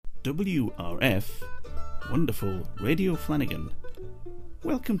WRF, Wonderful Radio Flanagan.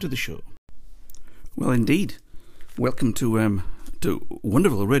 Welcome to the show. Well, indeed, welcome to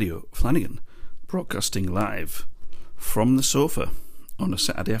Wonderful Radio Flanagan, broadcasting live from the sofa on a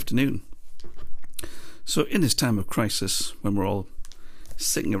Saturday afternoon. So, in this time of crisis, when we're all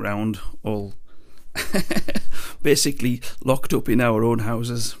sitting around, all basically locked up in our own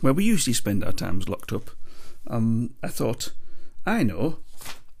houses, where we usually spend our times locked up, I thought, I know,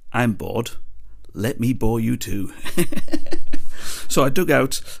 I'm bored. Let me bore you too. So I dug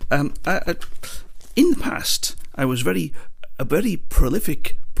out. In the past, I was a very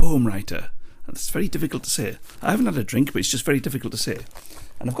prolific poem writer. And it's very difficult to say. I haven't had a drink, but it's just very difficult to say.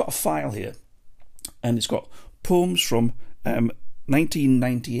 And I've got a file here, and it's got poems from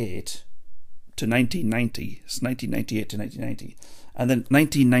 1998 to 1990. It's 1998 to 1990, and then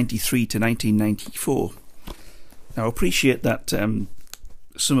 1993 to 1994. Now, I appreciate that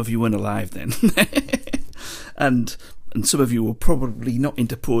some of you weren't alive then, and some of you were probably not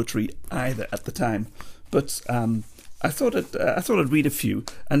into poetry either at the time. But I thought I'd read a few.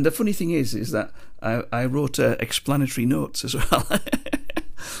 And the funny thing is that I wrote explanatory notes as well.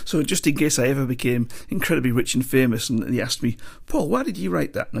 So just in case I ever became incredibly rich and famous, and he asked me, Paul, why did you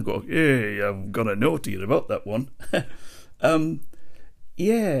write that? And I go, hey, I've got a note here about that one.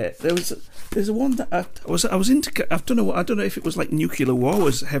 Yeah, there's a one that I was into. I don't know if it was like nuclear war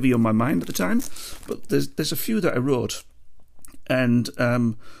was heavy on my mind at the time, but there's a few that I wrote, and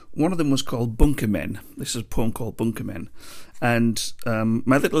one of them was called Bunker Men. This is a poem called Bunker Men, and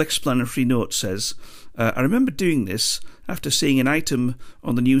my little explanatory note says, I remember doing this after seeing an item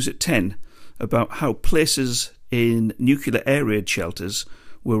on the news at 10 about how places in nuclear air raid shelters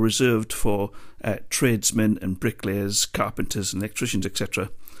were reserved for tradesmen and bricklayers, carpenters and electricians, etc.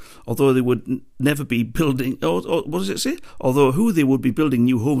 Although they would never be building, or what does it say? Although who they would be building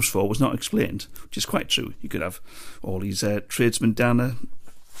new homes for was not explained, which is quite true. You could have all these tradesmen down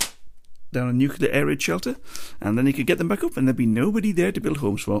a nuclear air raid shelter, and then you could get them back up and there'd be nobody there to build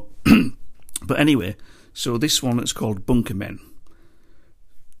homes for. But anyway, so this one is called Bunker Men.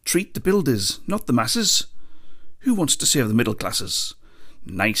 Treat the builders, not the masses. Who wants to save the middle classes?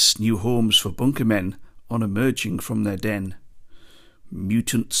 Nice new homes for bunker men on emerging from their den.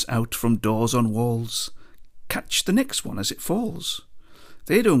 Mutants out from doors on walls. Catch the next one as it falls.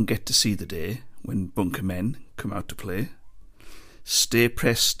 They don't get to see the day when bunker men come out to play. Stay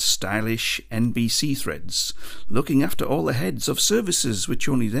pressed, stylish NBC threads, looking after all the heads of services which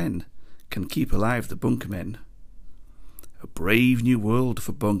only then can keep alive the bunker men. A brave new world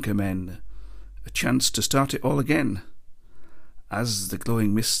for bunker men, a chance to start it all again. As the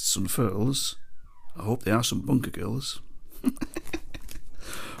glowing mists unfurls, I hope there are some bunker girls.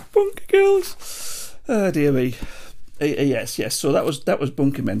 Bunker girls! Oh dear me. Yes. So that was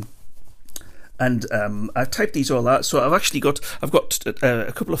Bunker Men, and I typed these all out. So I've got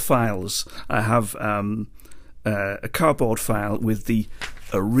a couple of files. I have a cardboard file with the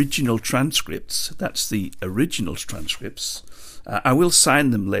original transcripts. That's the original transcripts. I will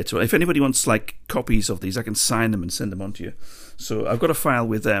sign them later. If anybody wants like copies of these, I can sign them and send them on to you. So I've got a file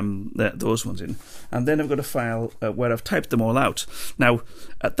with those ones in, and then I've got a file where I've typed them all out. Now,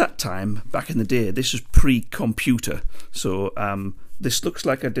 at that time, back in the day, this was pre-computer, so this looks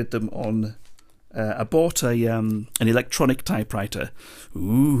like I did them on. I bought an electronic typewriter.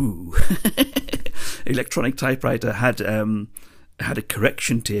 Ooh, electronic typewriter had a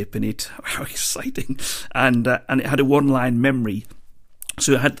correction tape in it. How exciting! And it had a one-line memory.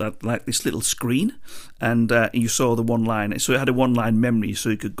 So it had that like this little screen, and you saw the one line. So it had a one-line memory, so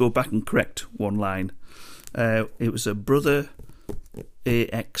you could go back and correct one line. It was a Brother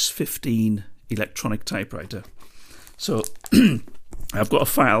AX15 electronic typewriter. So I've got a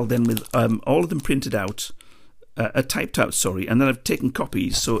file then with all of them printed out, typed out, sorry, and then I've taken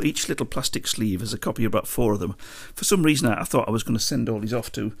copies. So each little plastic sleeve has a copy of about 4 of them. For some reason, I thought I was going to send all these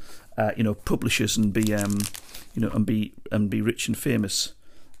off to, publishers and be, and be rich and famous.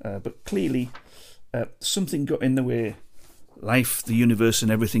 But clearly, something got in the way. Life, the universe,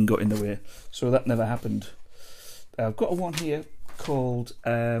 and everything got in the way. So that never happened. I've got one here called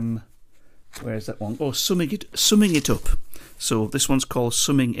where's that one? Oh, summing it up. So this one's called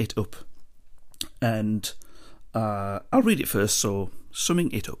Summing It Up, and I'll read it first. So,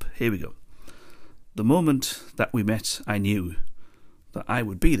 summing it up. Here we go. The moment that we met, I knew that I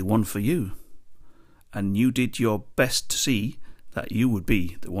would be the one for you, and you did your best to see that you would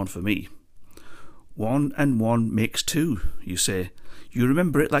be the one for me. 1 and 1 makes 2, you say. You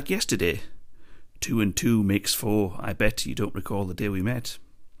remember it like yesterday. 2 and 2 makes 4. I bet you don't recall the day we met.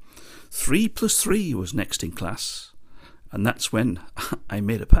 3 plus 3 was next in class, and that's when I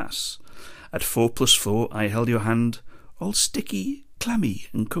made a pass. At 4 plus 4 I held your hand, all sticky, clammy,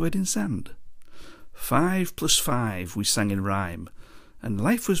 and covered in sand. 5 plus 5 we sang in rhyme, and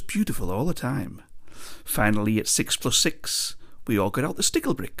life was beautiful all the time. Finally, at 6 plus 6 we all got out the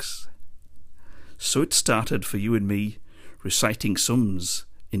stickle bricks. So it started for you and me, reciting sums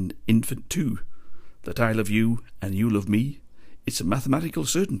in infant 2, that I love you and you love me. It's a mathematical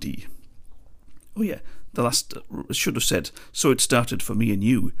certainty. Oh yeah, the last should have said, so it started for me and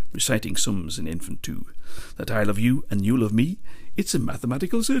you, reciting sums in infant 2, that I love you and you love me. It's a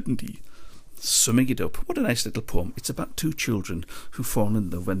mathematical certainty. Summing it up, what a nice little poem. It's about 2 children who fall in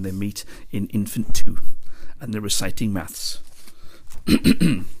love when they meet in infant 2, and they're reciting maths.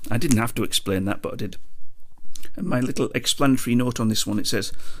 I didn't have to explain that, but I did. And my little explanatory note on this one, it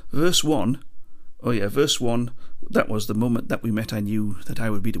says, verse 1, that was the moment that we met I knew that I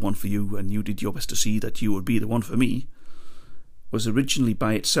would be the one for you, and you did your best to see that you would be the one for me, was originally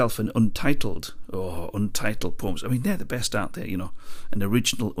by itself an untitled poems. I mean, they're the best out there, an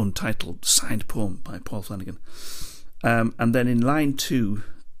original untitled signed poem by Paul Flanagan. And then in line 2,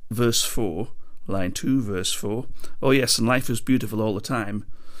 verse 4, oh yes, and life is beautiful all the time,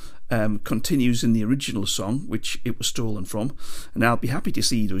 continues in the original song, which it was stolen from, and I'll be happy to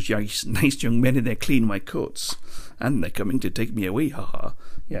see those nice young men in their clean white coats, and they're coming to take me away, haha.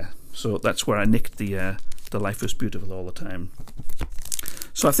 Yeah, so that's where I nicked the life is beautiful all the time.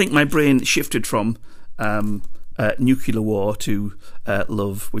 So I think my brain shifted from nuclear war to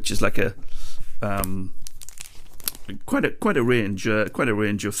love, which is like a quite a range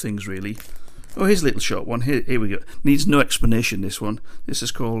of things, really. Oh, here's a little short one. Here we go. Needs no explanation, this one. This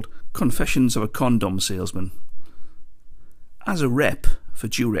is called Confessions of a Condom Salesman. As a rep for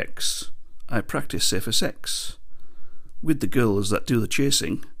Durex, I practice safer sex. With the girls that do the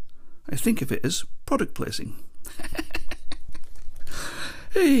chasing, I think of it as product placing.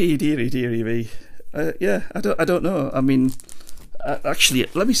 Hey, dearie me. Yeah, I don't know. I mean, actually,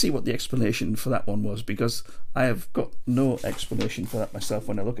 let me see what the explanation for that one was, because I have got no explanation for that myself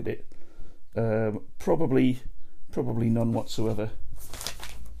when I look at it. Probably none whatsoever.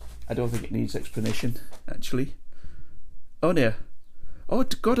 I don't think it needs explanation, actually. Oh dear. Oh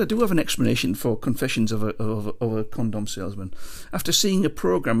God, I do have an explanation for Confessions of a Condom Salesman. After seeing a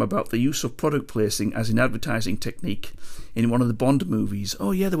programme about the use of product placing as an advertising technique in one of the Bond movies.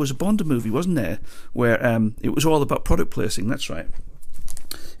 Oh yeah, there was a Bond movie, wasn't there, where it was all about product placing. That's right.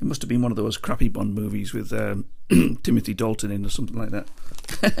 It must have been one of those crappy Bond movies with Timothy Dalton in or something like that.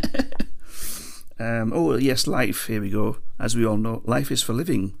 Oh yes, life. Here we go. As we all know, life is for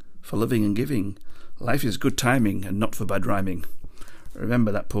living and giving. Life is good timing and not for bad rhyming.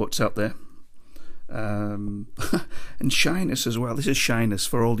 Remember that, poets out there. And shyness as well. This is shyness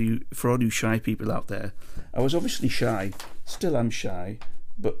for all you shy people out there. I was obviously shy, still am shy,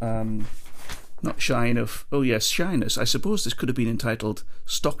 but not shy enough. Oh yes, shyness. I suppose this could have been entitled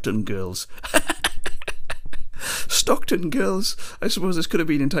Stockton Girls. Stockton Girls. I suppose this could have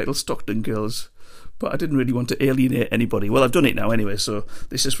been entitled Stockton Girls, but I didn't really want to alienate anybody. Well, I've done it now anyway, so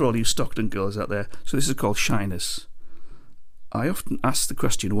this is for all you Stockton girls out there. So this is called Shyness. I often ask the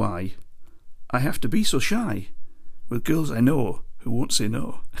question why I have to be so shy with girls I know who won't say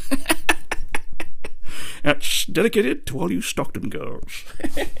no. That's dedicated to all you Stockton girls.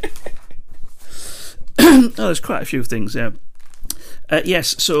 Oh, there's quite a few things, yeah.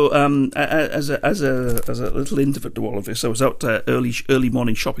 Yes, so as a little interval to all of this, I was out early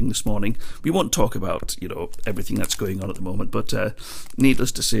morning shopping this morning. We won't talk about everything that's going on at the moment, but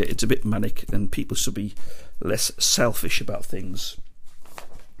needless to say, it's a bit manic, and people should be less selfish about things.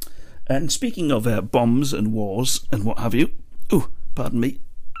 And speaking of bombs and wars and what have you, oh, pardon me,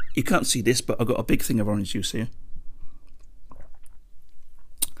 you can't see this, but I've got a big thing of orange juice here.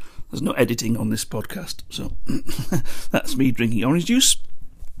 There's no editing on this podcast, so that's me drinking orange juice.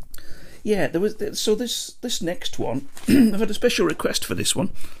 Yeah, this next one, I've had a special request for this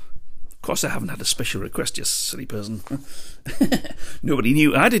one. Of course I haven't had a special request, you silly person. Nobody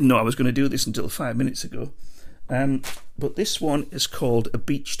knew. I didn't know I was going to do this until 5 minutes ago. But this one is called A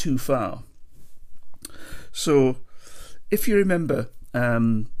Beach Too Far. So, if you remember,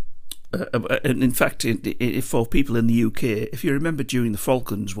 in fact, for people in the UK, if you remember during the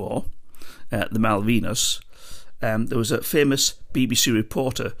Falklands War, the Malvinas, there was a famous BBC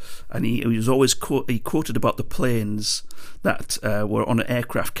reporter, and he was always quoted about the planes that were on an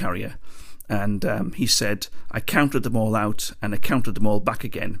aircraft carrier, and he said, "I counted them all out, and I counted them all back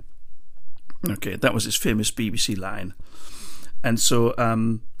again." Okay, that was his famous BBC line, and so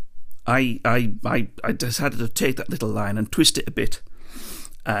I decided to take that little line and twist it a bit,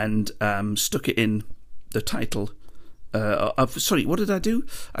 and stuck it in the title Sorry, what did I do?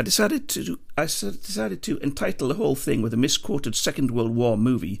 I decided to entitle the whole thing with a misquoted Second World War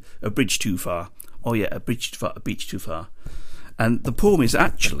movie, A Bridge Too Far. Oh yeah, A Beach Too Far. And the poem is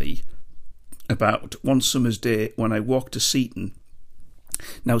actually about one summer's day when I walked to Seaton.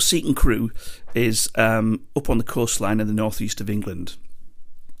 Now, Seaton Crewe is up on the coastline in the northeast of England,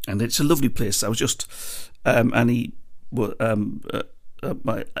 and it's a lovely place. I was just, my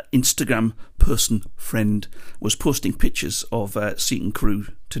Instagram friend was posting pictures of Seaton Crewe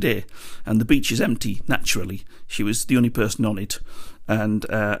today, and the beach is empty. Naturally, she was the only person on it, and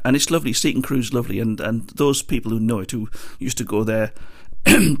it's lovely. Seaton Crewe's lovely, and those people who know it, who used to go there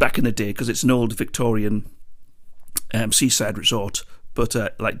back in the day, because it's an old Victorian seaside resort. But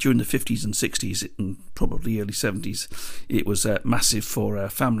like during the 50s and 60s and probably early 70s, it was massive for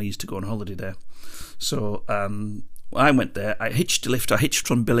families to go on holiday there. So I went there. I hitched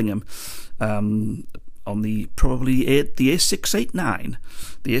from Billingham on the A689.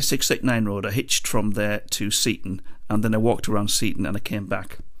 The A689 road. I hitched from there to Seaton, and then I walked around Seaton and I came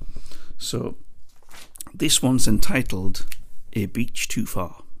back. So this one's entitled A Beach Too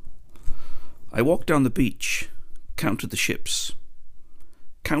Far. I walked down the beach, counted the ships,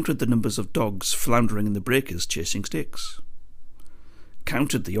 counted the numbers of dogs floundering in the breakers chasing sticks,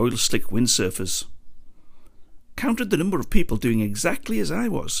 counted the oil-slick windsurfers, counted the number of people doing exactly as I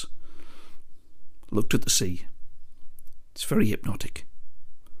was, looked at the sea. It's very hypnotic.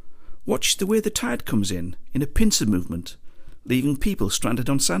 Watched the way the tide comes in a pincer movement, leaving people stranded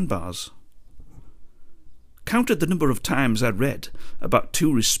on sandbars. Counted the number of times I'd read about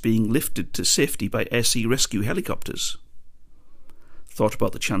tourists being lifted to safety by air-sea rescue helicopters. Thought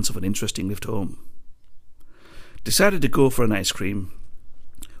about the chance of an interesting lift home. Decided to go for an ice cream.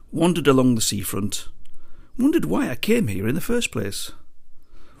 Wandered along the seafront. Wondered why I came here in the first place.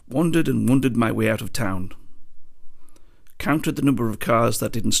 Wandered and wondered my way out of town. Counted the number of cars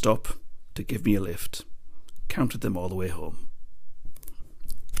that didn't stop to give me a lift. Counted them all the way home.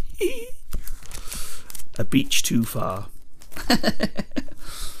 A Beach Too Far.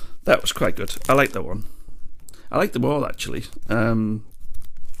 That was quite good. I like that one. I like them all, actually. I'm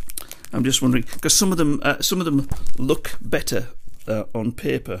just wondering, because some of them look better on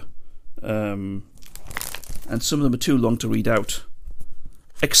paper, and some of them are too long to read out.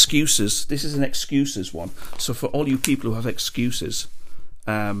 Excuses. This is an excuses one. So for all you people who have excuses,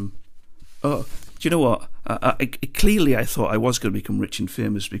 do you know what? Clearly, I thought I was going to become rich and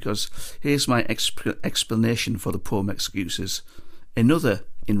famous, because here's my explanation for the poem Excuses. Another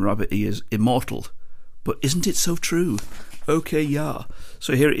in rabbit ears, immortal. But isn't it so true? Okay, yeah.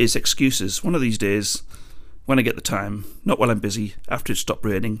 So here it is, Excuses. One of these days, when I get the time, not while I'm busy, after it's stopped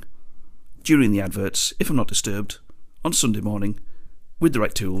raining, during the adverts, if I'm not disturbed, on Sunday morning, with the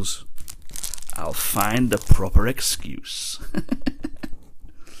right tools, I'll find the proper excuse.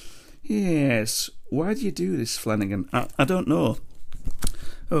 Yes. Why do you do this, Flanagan? I don't know.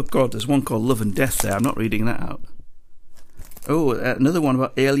 Oh, God, there's one called Love and Death there. I'm not reading that out. Oh, another one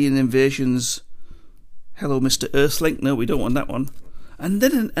about alien invasions. Hello, Mr. Earthlink. No, we don't want that one. And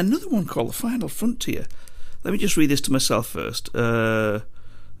then another one called The Final Frontier. Let me just read this to myself first. Oh,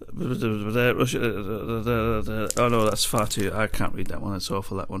 no, that's far too... I can't read that one. That's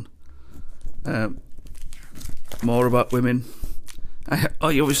awful, that one. More about women.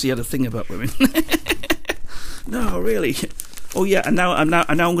 You obviously had a thing about women. No, really. Oh, yeah, and now I'm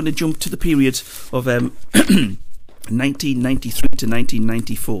going to jump to the period of 1993 to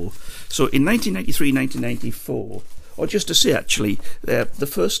 1994. So in 1993, 1994, or just to say actually, the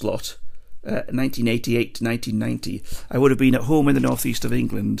first lot, 1988 to 1990, I would have been at home in the northeast of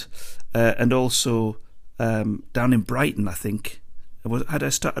England, and also down in Brighton, I think. Had I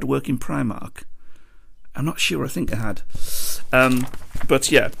started work in Primark? I'm not sure. I think I had.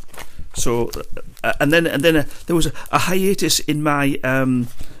 But yeah. So and then there was a hiatus in my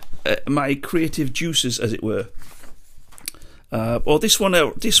my creative juices, as it were. This one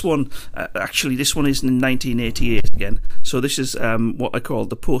is in 1988 again. So this is what I call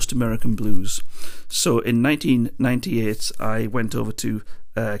the post-American blues. So in 1998, I went over to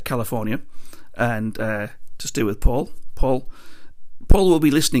California and to stay with Paul. Paul will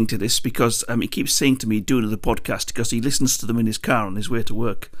be listening to this, because he keeps saying to me, do another podcast, because he listens to them in his car on his way to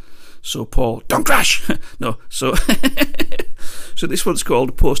work. So Paul, don't crash! No, so so this one's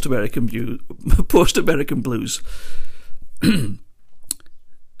called Post-American Blues. New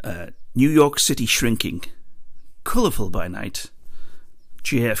York City shrinking, colourful by night.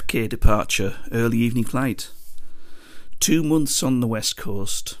 JFK departure, early evening flight. 2 months on the West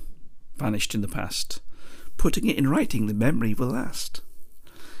Coast, vanished in the past. Putting it in writing, the memory will last.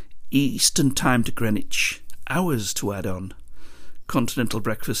 Eastern time to Greenwich, hours to add on. Continental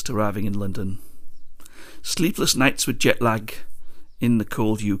breakfast arriving in London. Sleepless nights with jet lag in the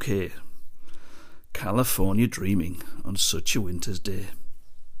cold UK. California dreaming on such a winter's day.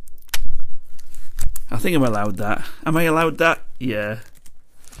 I think I'm allowed that. Am I allowed that? Yeah,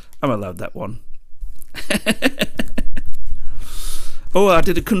 I'm allowed that one. Oh, I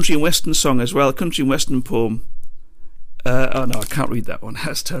did a country and western song as well, a country and western poem. Oh no, I can't read that one.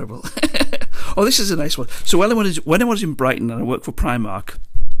 That's terrible. Oh, this is a nice one. So when I was in Brighton and I worked for Primark,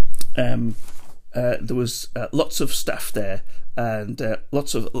 there was lots of staff there, and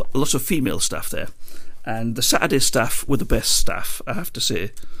lots of female staff there, and the Saturday staff were the best staff, I have to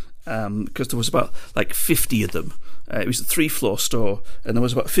say, because there was about like 50 of them. It was a 3-floor store, and there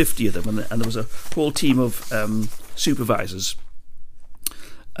was about 50 of them, and there was a whole team of supervisors,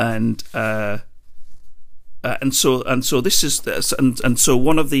 and so this is and so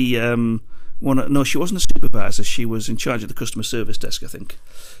one of the no, she wasn't a supervisor. She was in charge of the customer service desk, I think,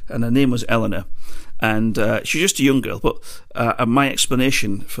 and her name was Eleanor, and she's just a young girl. But my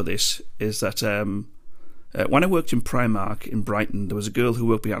explanation for this is that when I worked in Primark in Brighton, there was a girl who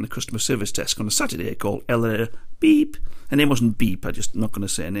worked behind the customer service desk on a Saturday called Eleanor Beep. Her name wasn't Beep. I'm just not going to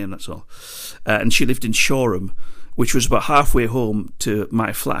say her name. That's all. And she lived in Shoreham, which was about halfway home to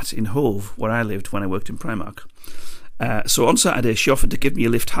my flat in Hove, where I lived when I worked in Primark. So on Saturday, she offered to give me a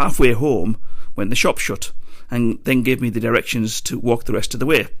lift halfway home when the shop shut, and then gave me the directions to walk the rest of the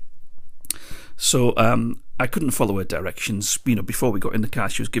way. So I couldn't follow her directions. Before we got in the car,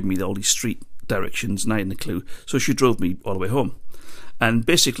 she was giving me all these street directions, and I hadn't a clue. So she drove me all the way home. And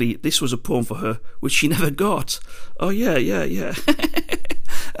basically, this was a poem for her, which she never got. Oh, yeah.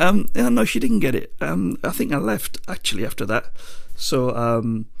 No, she didn't get it. I think I left, actually, after that. So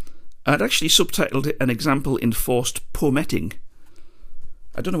I'd actually subtitled it An Example in Forced Poemetting.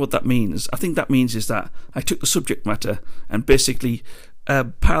 I don't know what that means. I think that means is that I took the subject matter and basically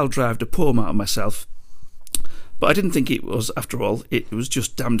pile-drived a poem out of myself. But I didn't think it was, after all, it was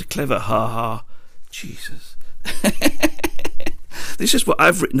just damned clever, ha. Jesus. This is what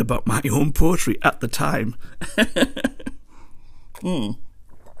I've written about my own poetry at the time.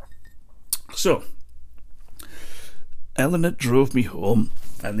 So, Eleanor drove me home,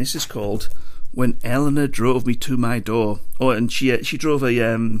 and this is called When Eleanor Drove Me to My Door. Oh, and she drove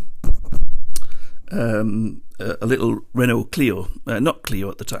a little Renault Clio, not Clio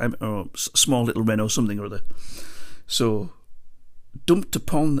at the time, or small little Renault something or other. So, dumped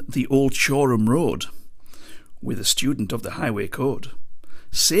upon the old Shoreham Road, with a student of the highway code,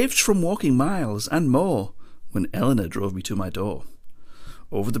 saved from walking miles and more, when Eleanor drove me to my door.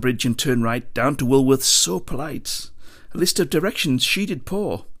 Over the bridge and turn right, down to Woolworths, so polite, a list of directions she did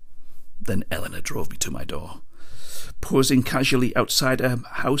pour. Then Eleanor drove me to my door, pausing casually outside her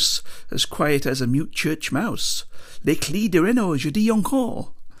house, as quiet as a mute church mouse. Les clés de Renault, je dis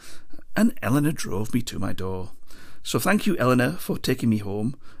encore. And Eleanor drove me to my door. So thank you, Eleanor, for taking me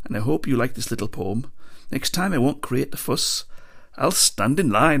home, and I hope you like this little poem. Next time I won't create the fuss. I'll stand in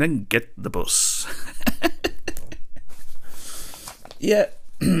line and get the bus. Yeah.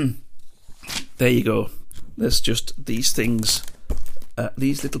 There you go. There's just these things,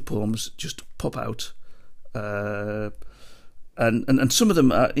 these little poems just pop out, and some of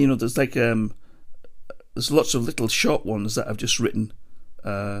them are, there's like there's lots of little short ones that I've just written,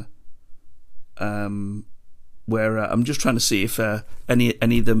 where I'm just trying to see if any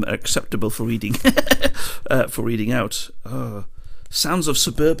of them are acceptable for reading, for reading out. Sounds of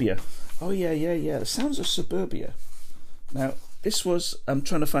Suburbia. Oh yeah. Sounds of Suburbia. Now I'm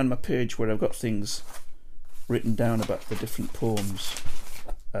trying to find my page where I've got things written down about the different poems,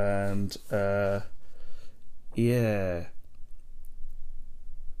 and yeah.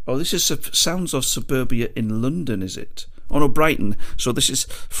 Oh, this is Sounds of Suburbia in London, is it? Oh no, Brighton. So this is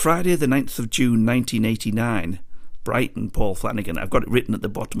Friday the 9th of June 1989. Brighton, Paul Flanagan. I've got it written at the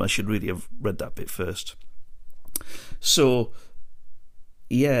bottom. I should really have read that bit first. So,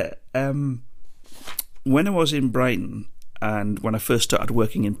 yeah, when I was in Brighton, and when I first started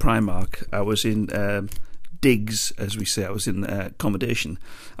working in Primark, I was in digs, as we say. I was in accommodation.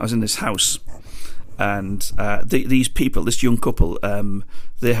 I was in this house, and these people, this young couple,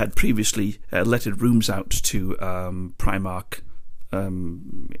 they had previously letted rooms out to Primark,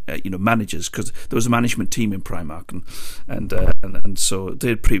 managers, because there was a management team in Primark, and so they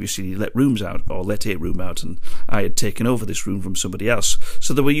had previously let rooms out, or let a room out, and I had taken over this room from somebody else.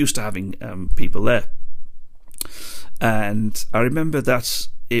 So they were used to having people there. And I remember that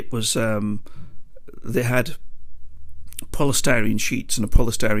it was they had polystyrene sheets and a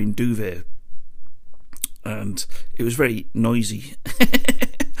polystyrene duvet, and it was very noisy.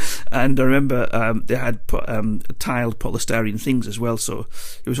 And I remember they had tiled polystyrene things as well, so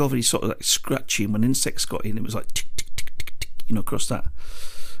it was all very sort of like scratchy, and when insects got in, it was like tick, tick, tick, tick, tick, across that.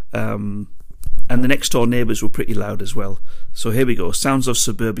 And the next door neighbours were pretty loud as well. So here we go, sounds of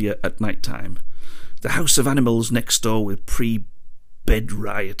suburbia at night time. The house of animals next door with pre-bed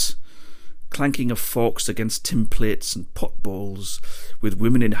riot. Clanking of forks against tin plates and pot bowls, with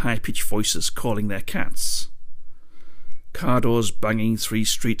women in high-pitched voices calling their cats. Car doors banging 3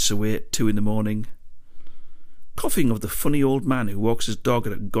 streets away at 2 in the morning. Coughing of the funny old man who walks his dog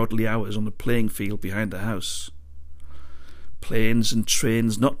at ungodly hours on the playing field behind the house. Planes and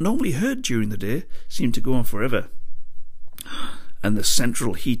trains not normally heard during the day seem to go on forever. And the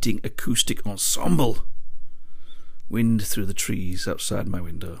central heating acoustic ensemble. Wind through the trees outside my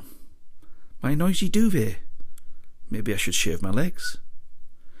window. My noisy duvet. Maybe I should shave my legs.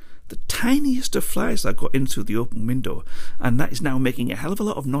 The tiniest of flies that got in through the open window, and that is now making a hell of a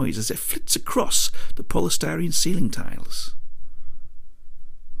lot of noise as it flits across the polystyrene ceiling tiles.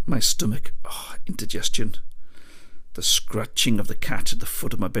 My stomach, indigestion. The scratching of the cat at the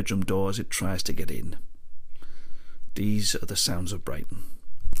foot of my bedroom door as it tries to get in. These are the sounds of Brighton.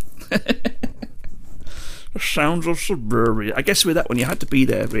 The sounds of suburbia. I guess with that one you had to be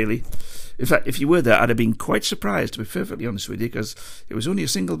there, really. In fact, if you were there, I'd have been quite surprised, to be perfectly honest with you, because it was only a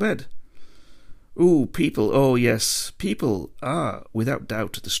single bed. Ooh, people, oh yes, people are, without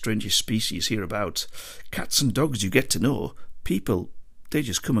doubt, the strangest species hereabout. Cats and dogs you get to know. People, they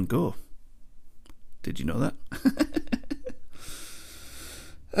just come and go. Did you know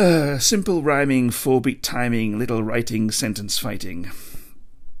that? Simple rhyming, 4-beat timing, little writing, sentence fighting.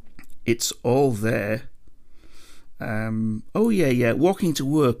 It's all there. Walking to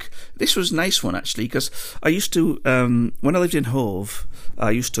work. This was a nice one, actually, because I used to, when I lived in Hove, I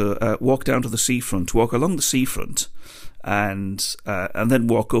used to walk down to the seafront, walk along the seafront, and then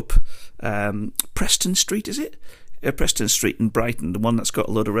walk up Preston Street, is it? Preston Street in Brighton, the one that's got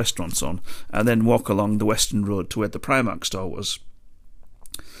a load of restaurants on, and then walk along the Western Road to where the Primark store was.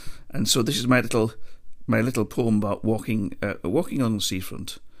 And so this is my little poem about walking along the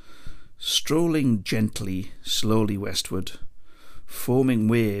seafront. Strolling gently, slowly westward, foaming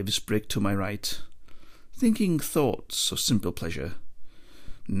waves break to my right, thinking thoughts of simple pleasure,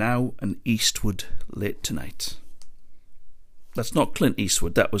 now and eastward late tonight. That's not Clint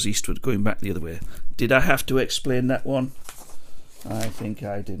Eastwood, that was Eastwood, going back the other way. Did I have to explain that one? I think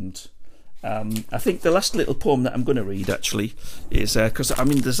I didn't. I think the last little poem that I'm going to read, actually, is, because,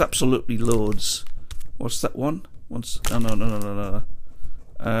 there's absolutely loads. What's that one? No.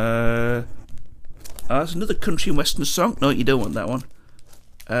 That's another country and western song. No, you don't want that one.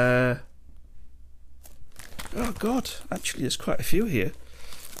 Oh God! Actually, there's quite a few here.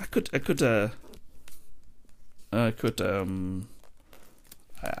 I could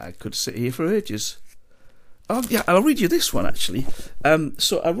sit here for ages. Oh yeah, I'll read you this one actually.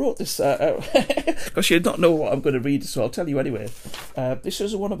 So I wrote this because you don't know what I'm going to read, so I'll tell you anyway. This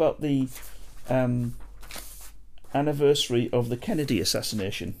is one about the anniversary of the Kennedy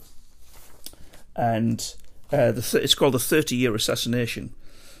assassination. And it's called the 30-year assassination.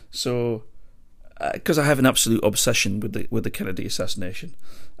 So, because I have an absolute obsession with the Kennedy assassination,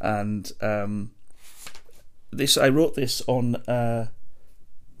 and I wrote this on the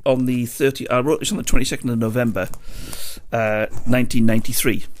 22nd of November,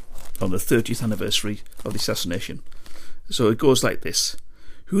 1993, on the 30th anniversary of the assassination. So it goes like this: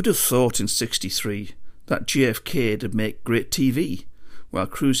 Who'd have thought in '63 that JFK'd make great TV while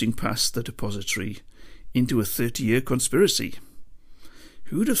cruising past the depository into a 30-year conspiracy?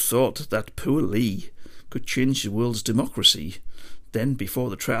 Who'd have thought that poor Lee could change the world's democracy, then before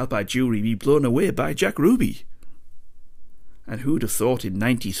the trial by jury be blown away by Jack Ruby? And who'd have thought in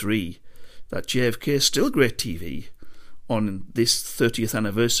 '93 that JFK's still great TV on this 30th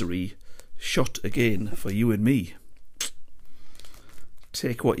anniversary shot again for you and me?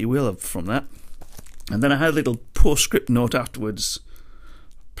 Take what you will from that. And then I had a little postscript note afterwards.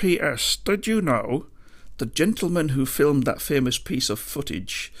 P.S. Did you know the gentleman who filmed that famous piece of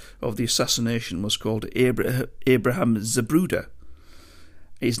footage of the assassination was called Abraham Zapruder?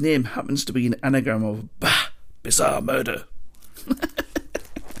 His name happens to be an anagram of bizarre murder.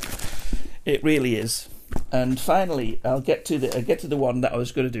 It really is. And finally, I'll get to the one that I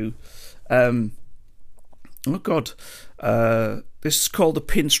was going to do. Oh God, this is called the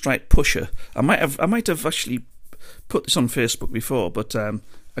Pinstripe Pusher. I might have actually put this on Facebook before, but I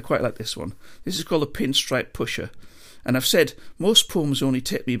quite like this one. This is called the Pinstripe Pusher, and I've said most poems only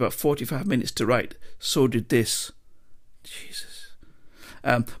take me about 45 minutes to write. So did this. Jesus.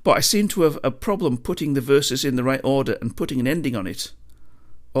 But I seem to have a problem putting the verses in the right order and putting an ending on it.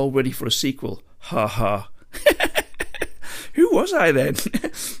 all ready for a sequel. Ha ha. Who was I then?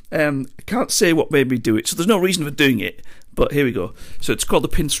 I can't say what made me do it, so there's no reason for doing it. But here we go. So it's called The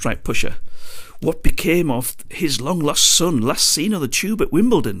Pinstripe Pusher. What became of his long-lost son, last seen on the tube at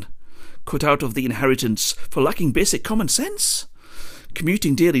Wimbledon? Cut out of the inheritance for lacking basic common sense?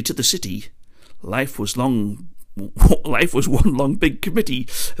 Commuting daily to the city, life was one long big committee.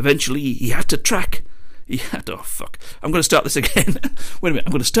 Eventually he had to track. Oh fuck. I'm going to start this again. Wait a minute.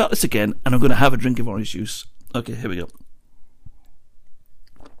 I'm going to start this again and I'm going to have a drink of orange juice. Okay, here we go.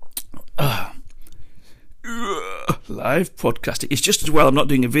 Live podcasting. It's just as well I'm not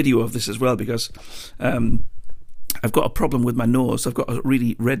doing a video of this as well because I've got a problem with my nose. I've got a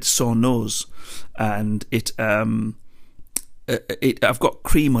really red sore nose, and I've got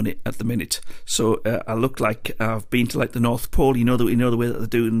cream on it at the minute, so I look like I've been to like the North Pole. You know the way that they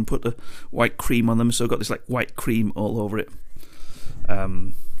do and put the white cream on them. So I've got this like white cream all over it.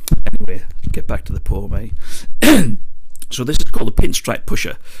 Anyway, get back to the poem, eh? So this is called The Pinstripe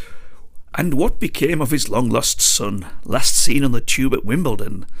Pusher. And what became of his long-lost son, last seen on the tube at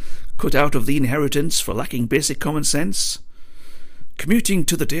Wimbledon, cut out of the inheritance for lacking basic common sense? Commuting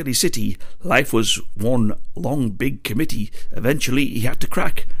to the daily city, life was one long big committee. Eventually he had to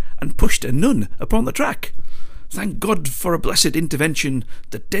crack, and pushed a nun upon the track. Thank God for a blessed intervention,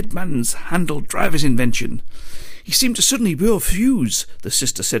 the dead man's handled driver's invention. He seemed to suddenly blow a fuse, the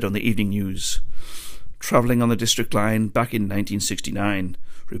sister said on the evening news. Travelling on the district line back in 1969,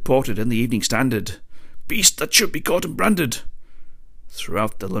 reported in the Evening Standard, beast that should be caught and branded.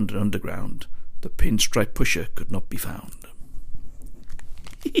 Throughout the London Underground, the pinstripe pusher could not be found.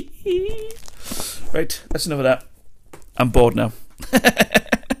 Right, that's enough of that. I'm bored now.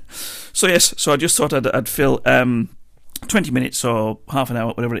 So I just thought I'd fill 20 minutes or half an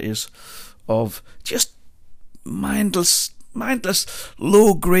hour, whatever it is, of just mindless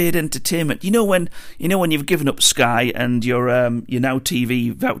low-grade entertainment. You know when you've given up Sky and your Now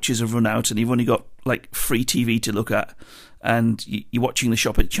TV vouchers have run out and you've only got like free TV to look at, and you're watching the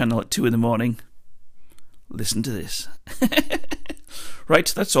Shop channel at 2 in.? Listen to this. Right,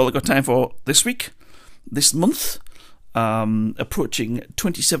 that's all I've got time for this week, this month. Approaching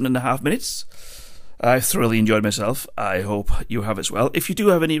 27 and a half minutes. I've thoroughly enjoyed myself. I hope you have as well. If you do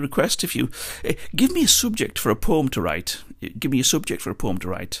have any requests, if you give me a subject for a poem to write.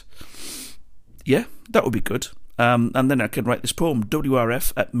 Yeah, that would be good. And then I can write this poem,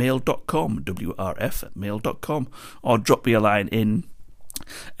 wrf@mail.com, or drop me a line in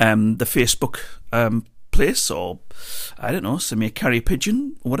the Facebook place, or I don't know, send me a carrier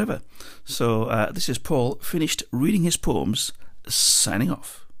pigeon, or whatever. So this is Paul, finished reading his poems, signing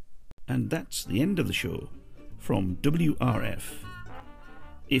off. And that's the end of the show from WRF.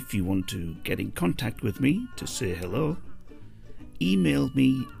 If you want to get in contact with me to say hello, email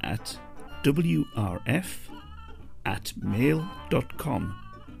me at wrf@mail.com.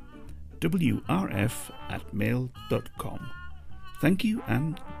 wrf@mail.com. Thank you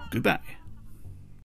and goodbye.